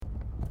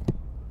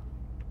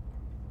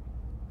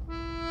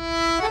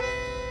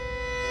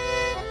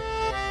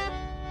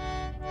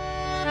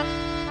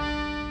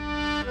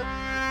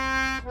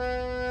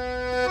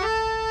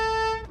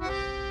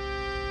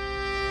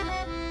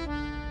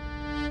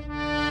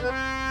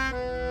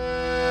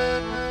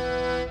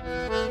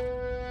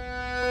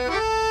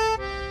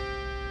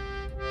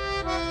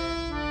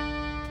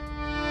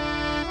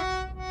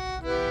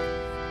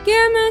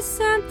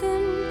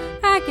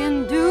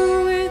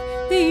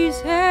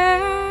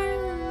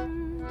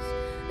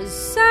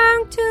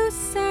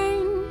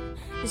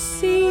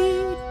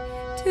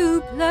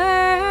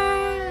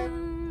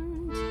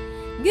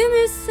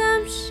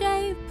some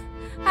shape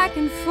I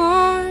can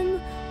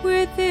form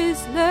with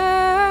this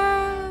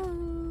love.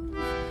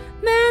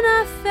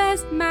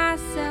 Manifest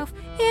myself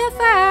if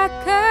I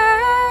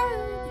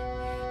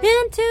could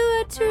into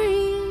a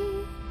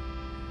tree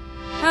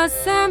or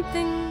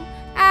something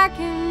I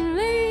can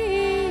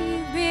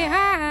leave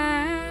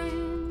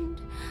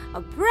behind.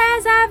 A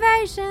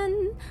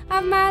preservation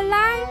of my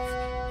life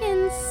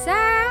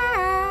inside.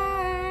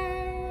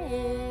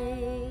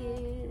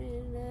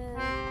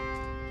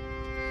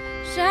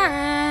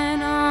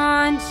 Shine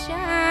on,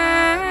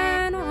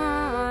 shine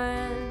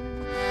on,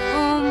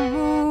 oh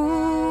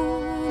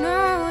moon,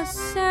 oh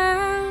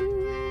sun,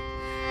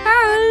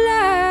 oh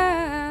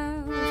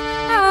love,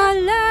 oh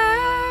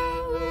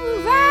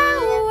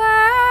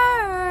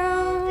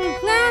world,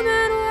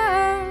 clement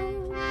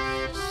world,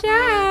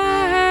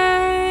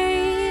 shine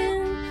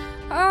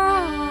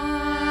on.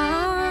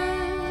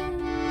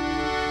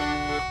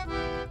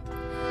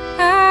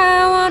 I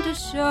want to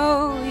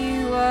show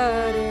you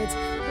what it's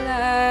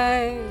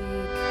like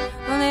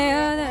on the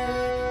other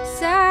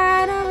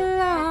side of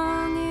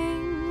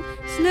longing,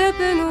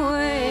 slipping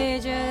away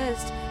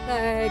just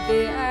like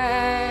the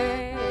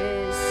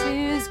ice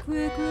is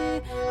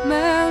quickly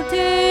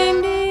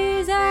melting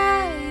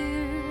desire.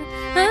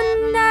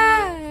 And I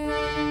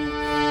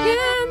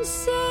can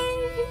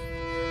see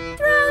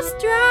through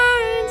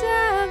strands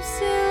of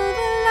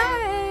silver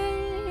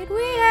light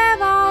we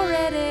have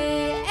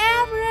already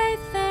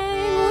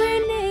everything we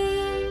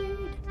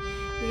need.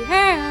 We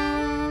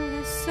have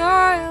the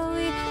soil,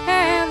 we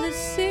have the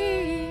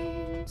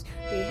seeds,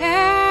 we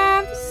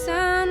have the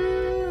sun,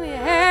 we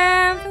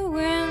have the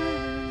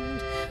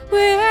wind, we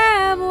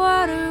have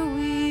water,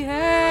 we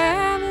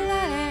have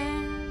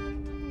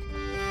land.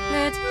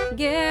 Let's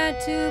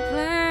get to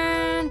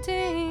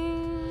planting.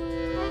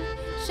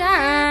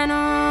 Shine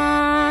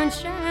on,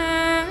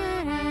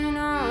 shine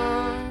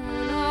on,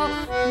 oh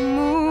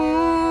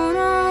moon,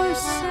 oh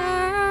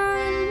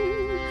sun,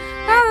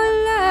 oh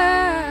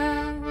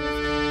love,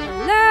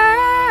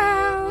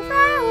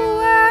 oh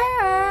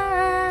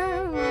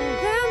world,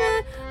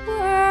 clement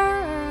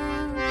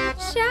world,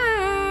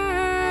 shine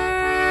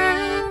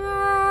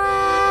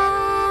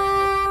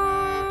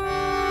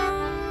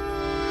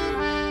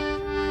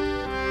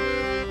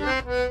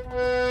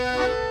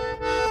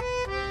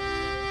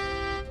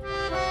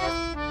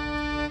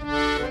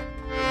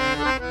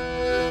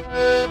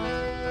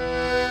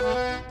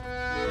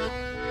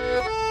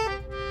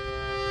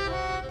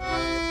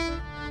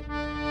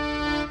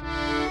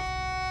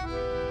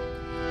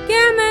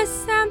Give me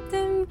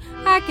something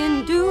I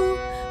can do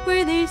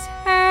with these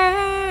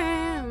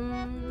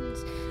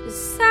hands. A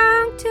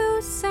song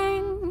to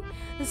sing,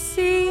 a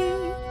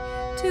seed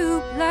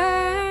to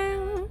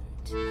plant.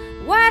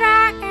 What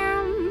I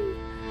am,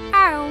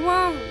 I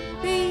won't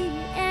be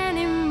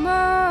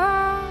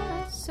anymore.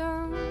 So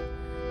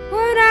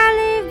what I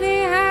leave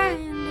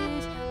behind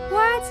is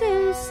what's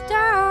in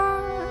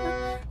store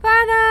for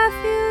the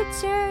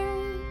future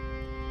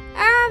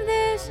of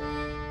this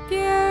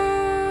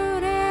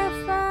beautiful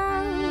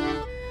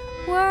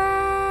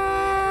world.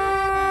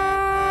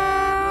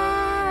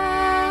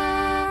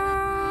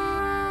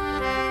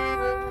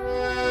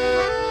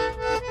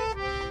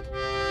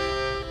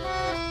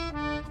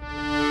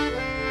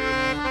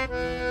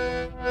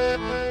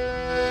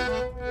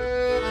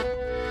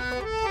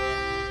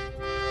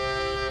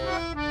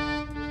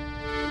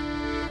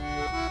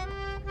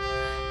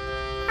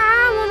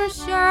 I wanna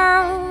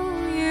show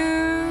you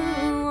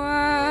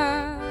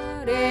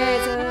what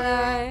it's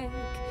like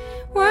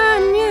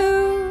when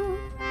you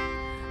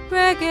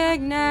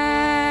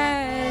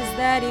recognize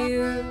that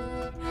you